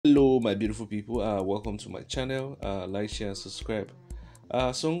Hello my beautiful people, welcome to my channel. Like, share and subscribe.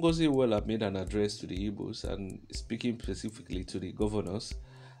 So NGOZI Iweala made an address to the IGBO'S and speaking specifically to the governors.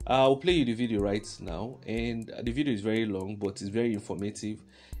 I'll play you the video right now, and the video is very long but it's very informative,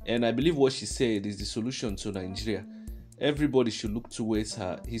 and I believe what she said is the solution to Nigeria. Everybody should look towards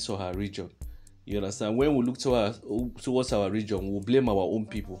his or her region. You understand? When we look towards our region, we'll blame our own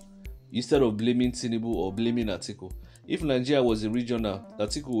people instead of blaming Tinubu or blaming Atiku. If Nigeria was a regional,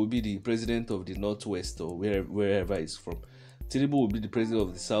 Atiku would be the president of the Northwest or wherever he's from. Tinubu would be the president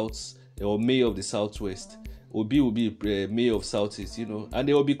of the South or mayor of the Southwest. Obi will be mayor of Southeast, and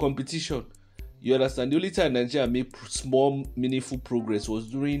there will be competition. You understand? The only time Nigeria made small, meaningful progress was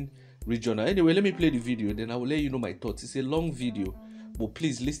during regional. Anyway, let me play the video, then I will let you know my thoughts. It's a long video, but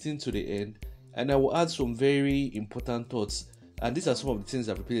please listen to the end, and I will add some very important thoughts. And these are some of the things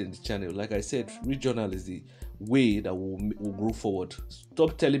I've prepared in the channel. Like I said, regional is the way that will grow forward.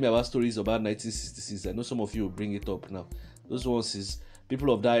 Stop telling me about stories about 1966. I know some of you will bring it up now. Those ones is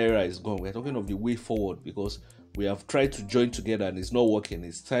people of that era is gone. We're talking of the way forward because we have tried to join together and it's not working.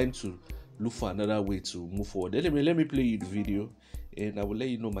 It's time to look for another way to move forward. Anyway, let me play you the video and I will let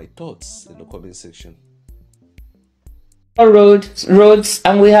you know my thoughts in the comment section. Roads,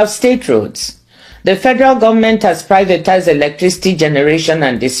 and we have state roads. The federal government has privatized electricity generation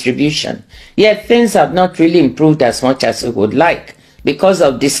and distribution, yet things have not really improved as much as we would like because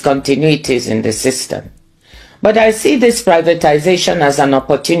of discontinuities in the system. But I see this privatization as an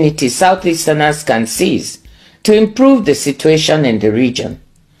opportunity Southeasterners can seize to improve the situation in the region.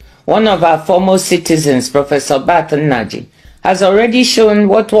 One of our foremost citizens, Professor Barton Naji, has already shown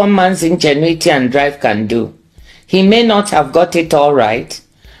what one man's ingenuity and drive can do. He may not have got it all right,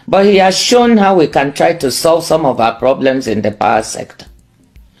 but he has shown how we can try to solve some of our problems in the power sector.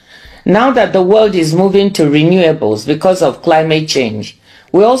 Now that the world is moving to renewables because of climate change,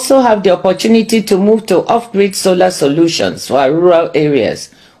 we also have the opportunity to move to off-grid solar solutions for our rural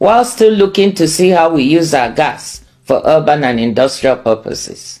areas, while still looking to see how we use our gas for urban and industrial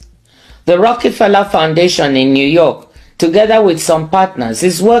purposes. The Rockefeller Foundation in New York, together with some partners,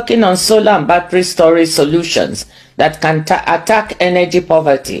 is working on solar and battery storage solutions that can attack energy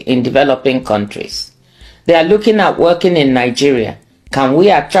poverty in developing countries. They are looking at working in Nigeria. Can we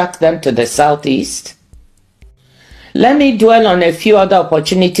attract them to the Southeast? Let me dwell on a few other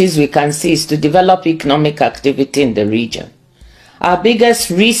opportunities we can seize to develop economic activity in the region. Our biggest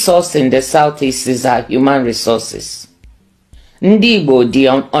resource in the Southeast is our human resources. Ndị Igbo dị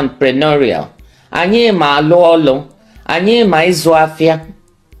entrepreneurial. Anyị ma alụ ọlụ. Anyị ma ịzụ afịa.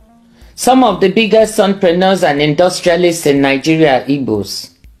 Some of the biggest entrepreneurs and industrialists in Nigeria are Igbos.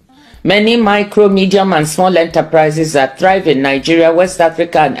 Many micro, medium and small enterprises that thrive in Nigeria, West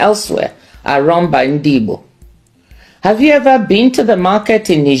Africa and elsewhere are run by Ndi Igbo. Have you ever been to the market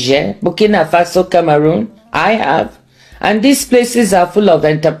in Niger, Burkina Faso, Cameroon? I have. And these places are full of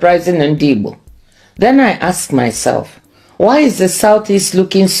enterprising Ndi Igbo. Then I ask myself, why is the Southeast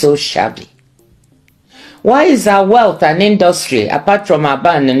looking so shabby? Why is our wealth and industry, apart from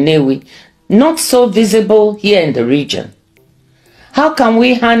Aba and Nnewi, not so visible here in the region? How can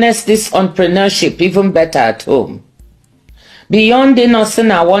we harness this entrepreneurship even better at home? Beyond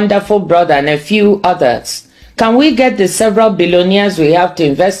Innocent, our wonderful brother, and a few others, can we get the several billionaires we have to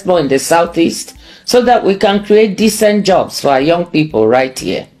invest more in the Southeast so that we can create decent jobs for our young people right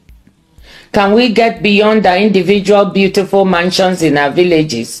here? Can we get beyond our individual beautiful mansions in our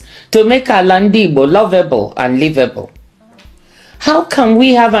villages to make our Ndi Igbo lovable and livable? How can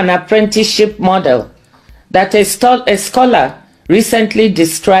we have an apprenticeship model that a scholar recently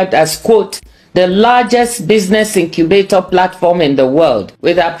described as, quote, the largest business incubator platform in the world,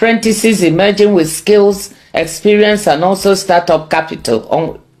 with apprentices emerging with skills, experience and also startup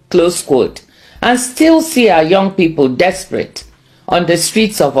capital, close quote, and still see our young people desperate on the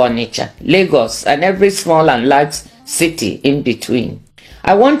streets of Onitsha, Lagos, and every small and large city in between?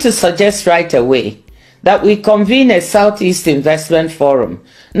 I want to suggest right away that we convene a Southeast Investment Forum,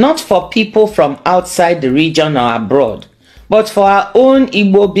 not for people from outside the region or abroad, but for our own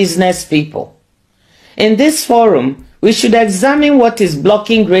Igbo business people. In this forum, we should examine what is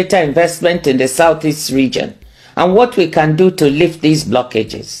blocking greater investment in the Southeast region and what we can do to lift these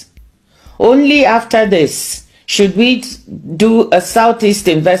blockages. Only after this should we do a Southeast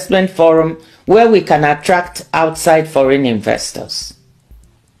Investment Forum where we can attract outside foreign investors.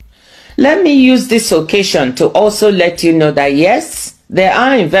 Let me use this occasion to also let you know that yes, there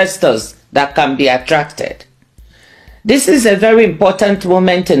are investors that can be attracted. This is a very important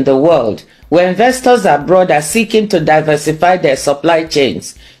moment in the world where investors abroad are seeking to diversify their supply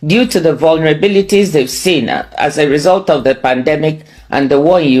chains due to the vulnerabilities they've seen as a result of the pandemic and the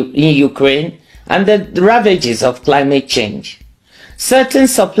war in Ukraine and the ravages of climate change. Certain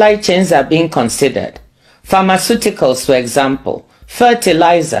supply chains are being considered. Pharmaceuticals, for example,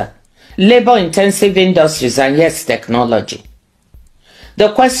 fertilizer, labor-intensive industries, and yes, technology.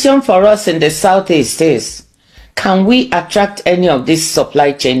 The question for us in the Southeast is, can we attract any of this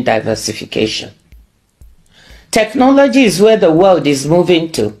supply chain diversification? Technology is where the world is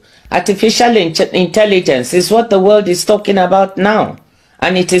moving to. Artificial intelligence is what the world is talking about now,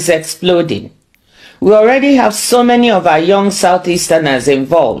 and it is exploding. We already have so many of our young Southeasterners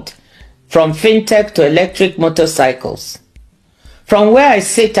involved, from fintech to electric motorcycles. From where I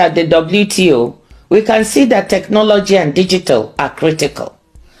sit at the WTO, we can see that technology and digital are critical.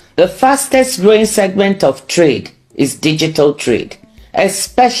 The fastest growing segment of trade is digital trade,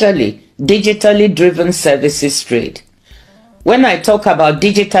 especially digitally driven services trade. When I talk about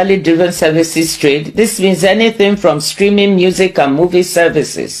digitally driven services trade, this means anything from streaming music and movie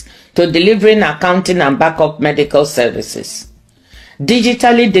services to delivering accounting and backup medical services.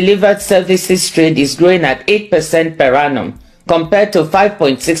 Digitally delivered services trade is growing at 8% per annum compared to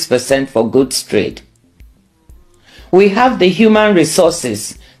 5.6% for goods trade. We have the human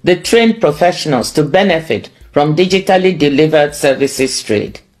resources, the trained professionals to benefit from digitally delivered services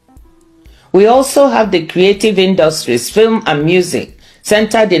trade. We also have the creative industries, film and music,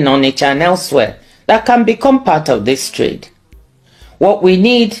 centered in Onitsha and elsewhere, that can become part of this trade. What we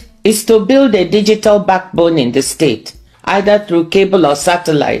need is to build a digital backbone in the state, either through cable or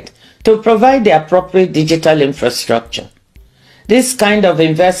satellite, to provide the appropriate digital infrastructure. This kind of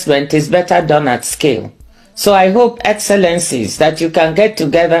investment is better done at scale. So I hope, Excellencies, that you can get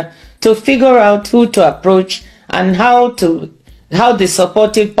together to figure out who to approach and how the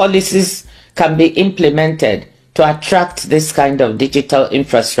supportive policies can be implemented to attract this kind of digital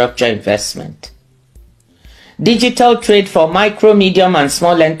infrastructure investment. Digital trade for micro, medium and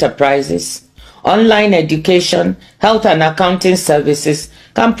small enterprises, online education, health and accounting services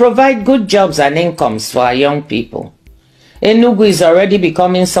can provide good jobs and incomes for our young people. Enugu is already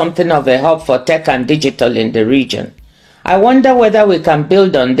becoming something of a hub for tech and digital in the region. I wonder whether we can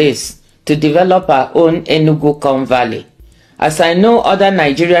build on this to develop our own Enugu Valley, as I know other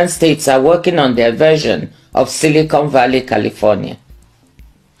Nigerian states are working on their version of Silicon Valley, California.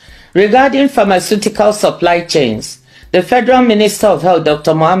 Regarding pharmaceutical supply chains, the Federal Minister of Health,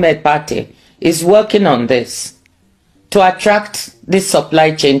 Dr. Mohammed Pate, is working on this to attract this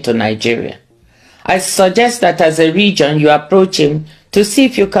supply chain to Nigeria. I suggest that as a region you approach him to see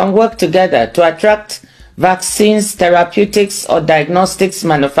if you can work together to attract vaccines, therapeutics or diagnostics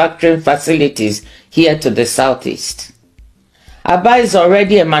manufacturing facilities here to the Southeast. Aba is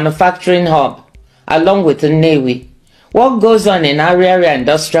already a manufacturing hub along with Nnewi. What goes on in area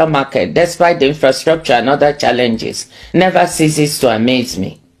industrial market, despite the infrastructure and other challenges, never ceases to amaze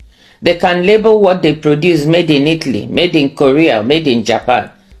me. They can label what they produce made in Italy, made in Korea, made in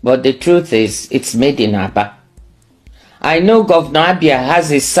Japan, but the truth is, it's made in Aba. I know Governor Abia has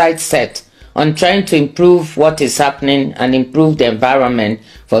his sights set on trying to improve what is happening and improve the environment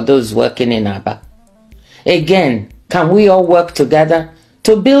for those working in Aba. Again, can we all work together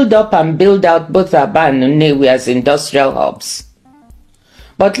to build up and build out both Aba and Nnewi as industrial hubs?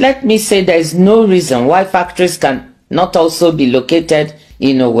 But let me say there is no reason why factories can not also be located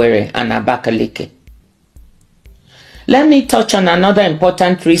in Owerri and Abakaliki. Let me touch on another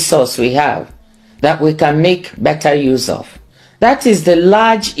important resource we have that we can make better use of. That is the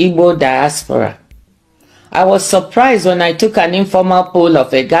large Igbo diaspora. I was surprised when I took an informal poll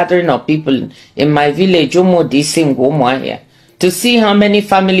of a gathering of people in my village, Umodisi Ngomwahia, to see how many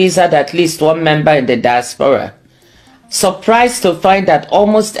families had at least one member in the diaspora. Surprised to find that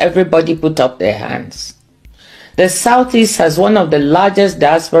almost everybody put up their hands. The Southeast has one of the largest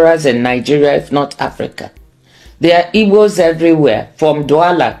diasporas in Nigeria, if not Africa. There are Igbos everywhere, from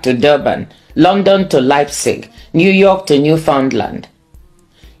Douala to Durban, London to Leipzig, New York to Newfoundland.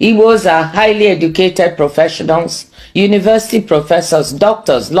 Igbos are highly educated professionals, university professors,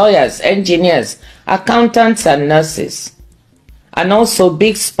 doctors, lawyers, engineers, accountants and nurses, and also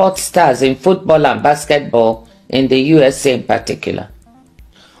big sports stars in football and basketball in the USA in particular.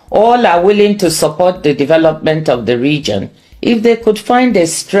 All are willing to support the development of the region if they could find a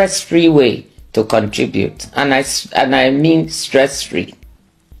stress-free way to contribute, and I mean stress-free.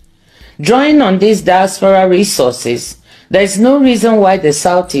 Drawing on these diaspora resources, there is no reason why the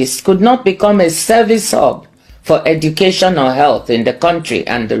Southeast could not become a service hub for education or health in the country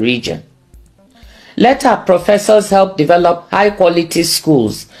and the region. Let our professors help develop high-quality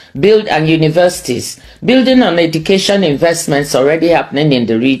schools, build and universities, building on education investments already happening in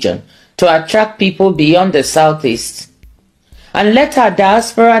the region to attract people beyond the southeast. And let our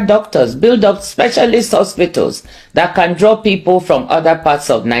diaspora doctors build up specialist hospitals that can draw people from other parts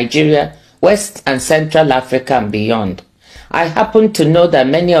of Nigeria, West and Central Africa and beyond. I happen to know that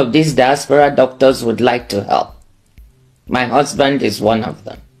many of these diaspora doctors would like to help. My husband is one of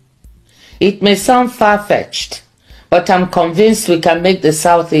them. It may sound far-fetched, but I'm convinced we can make the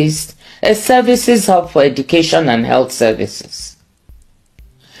Southeast a services hub for education and health services.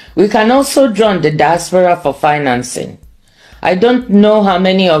 We can also draw on the diaspora for financing. I don't know how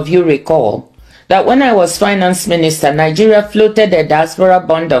many of you recall that when I was finance minister, Nigeria floated a diaspora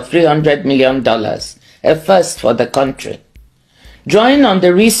bond of $300 million, a first for the country. Drawing on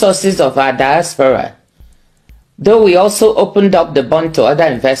the resources of our diaspora, though we also opened up the bond to other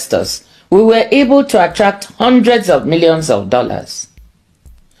investors, we were able to attract hundreds of millions of dollars.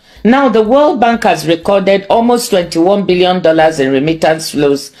 Now, the World Bank has recorded almost $21 billion in remittance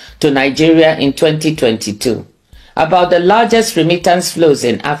flows to Nigeria in 2022, about the largest remittance flows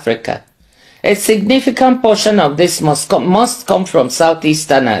in Africa. A significant portion of this must come from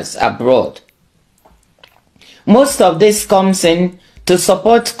Southeasterners abroad. Most of this comes in to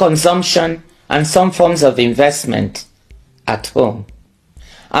support consumption and some forms of investment at home.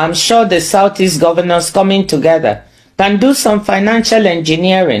 I'm sure the Southeast governors coming together can do some financial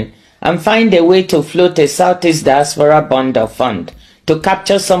engineering and find a way to float a Southeast diaspora bond or fund to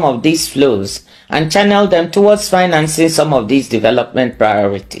capture some of these flows and channel them towards financing some of these development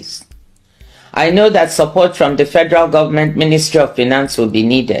priorities. I know that support from the federal government Ministry of Finance will be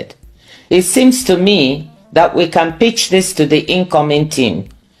needed. It seems to me that we can pitch this to the incoming team.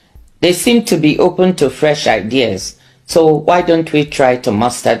 They seem to be open to fresh ideas. So why don't we try to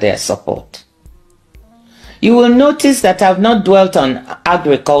muster their support? You will notice that I've not dwelt on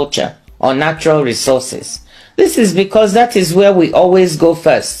agriculture or natural resources. This is because that is where we always go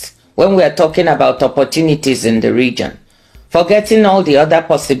first when we are talking about opportunities in the region, forgetting all the other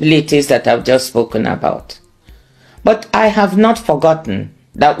possibilities that I've just spoken about. But I have not forgotten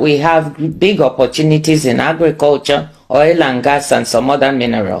that we have big opportunities in agriculture, oil and gas and some other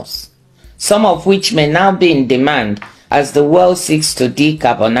minerals, some of which may now be in demand as the world seeks to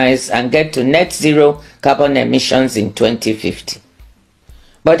decarbonize and get to net zero carbon emissions in 2050.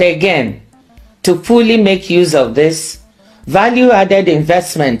 But again, to fully make use of this, value-added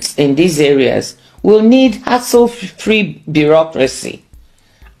investments in these areas will need hassle-free bureaucracy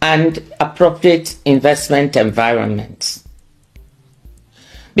and appropriate investment environments.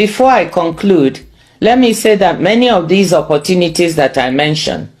 Before I conclude, let me say that many of these opportunities that I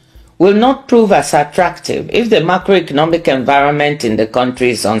mentioned will not prove as attractive if the macroeconomic environment in the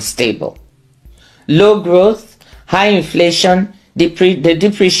country is unstable. Low growth, high inflation, the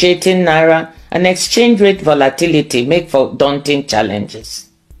depreciating naira, and exchange rate volatility make for daunting challenges.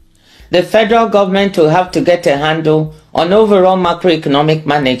 The federal government will have to get a handle on overall macroeconomic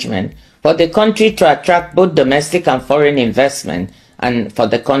management for the country to attract both domestic and foreign investment and for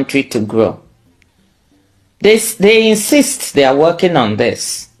the country to grow. They insist they are working on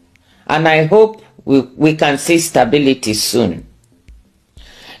this, and I hope we can see stability soon.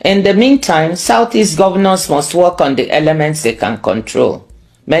 In the meantime, Southeast governors must work on the elements they can control,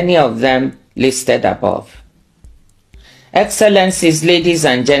 many of them listed above. Excellencies, ladies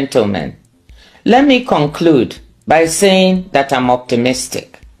and gentlemen, let me conclude by saying that I'm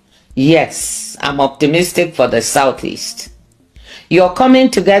optimistic. Yes, I'm optimistic for the Southeast. Your coming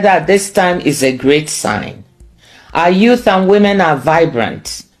together at this time is a great sign. Our youth and women are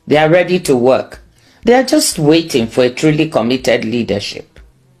vibrant. They are ready to work. They are just waiting for a truly committed leadership.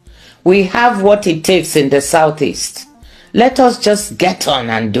 We have what it takes in the Southeast. Let us just get on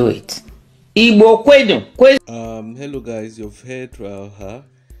and do it. Hello guys, you've heard her.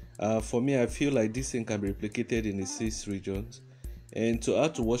 For me, I feel like this thing can be replicated in the 6 regions. And to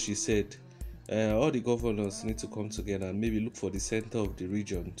add to what she said, all the governors need to come together and maybe look for the center of the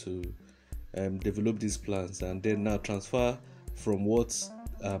region to develop these plans, and then now transfer from what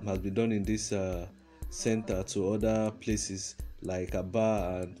has been done in this center to other places like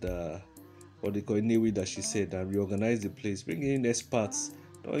Aba and what they call Newi that she said, and reorganize the place. Bring in experts.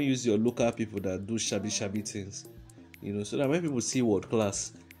 Don't use your local people that do shabby things, so that when people see world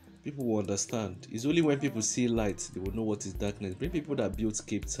class, people will understand. It's only when people see light they will know what is darkness. Bring people that built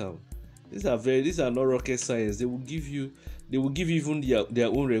Cape Town. These are not rocket science. They will give you even their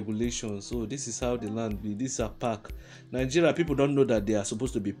own regulations. So this is how the land be. This is a park. Nigeria, people don't know that they are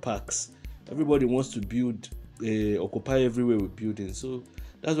supposed to be parks. Everybody wants to build, occupy everywhere with buildings. So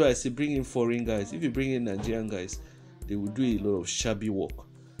That's why I say bring in foreign guys. If you bring in Nigerian guys, they will do a lot of shabby work.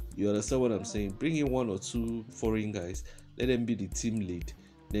 You understand what I'm saying? Bring in 1 or 2 foreign guys, let them be the team lead.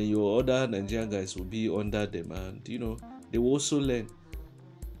 Then your other Nigerian guys will be under them, and they will also learn.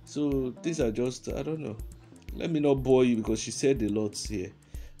 So these are just, I don't know. Let me not bore you because she said a lot here.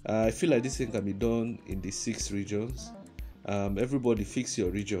 I feel like this thing can be done in the 6 regions. Everybody fix your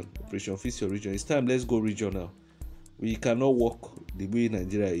region. Operation fix your region. It's time, let's go regional. We cannot work the way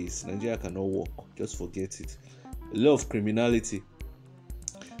Nigeria is. Nigeria cannot work. Just forget it. A lot of criminality.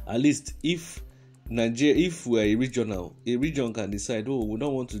 At least if we're a region can decide, we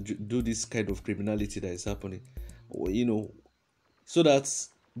don't want to do this kind of criminality that is happening. So that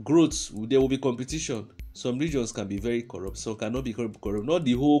growth, there will be competition. Some regions can be very corrupt, some cannot be corrupt. Not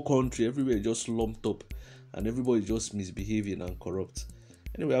the whole country, everywhere just lumped up and everybody just misbehaving and corrupt.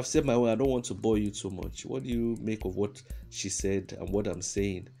 Anyway, I've said my own. I don't want to bore you too much. What do you make of what she said and what I'm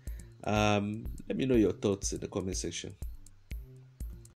saying? Let me know your thoughts in the comment section.